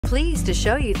pleased to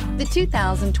show you the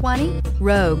 2020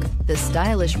 Rogue. The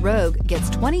stylish Rogue gets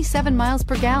 27 miles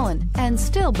per gallon and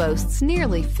still boasts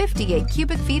nearly 58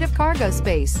 cubic feet of cargo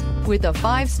space. With a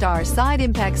 5-star side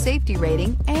impact safety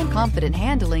rating and confident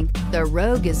handling, the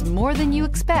Rogue is more than you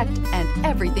expect and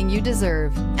everything you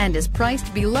deserve, and is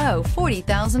priced below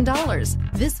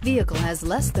 $40,000. This vehicle has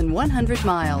less than 100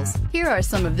 miles. Here are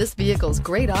some of this vehicle's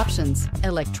great options: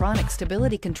 electronic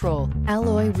stability control,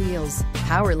 alloy wheels,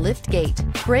 power lift gate,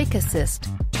 brake assist,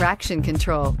 traction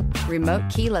control, remote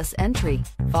keyless entry,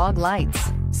 fog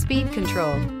lights, speed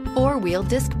control, 4-wheel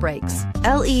disc brakes,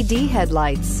 LED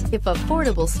headlights. If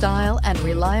affordable style and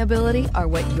reliability are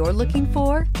what you're looking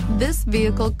for, this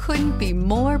vehicle couldn't be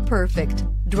more perfect.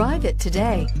 Drive it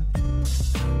today.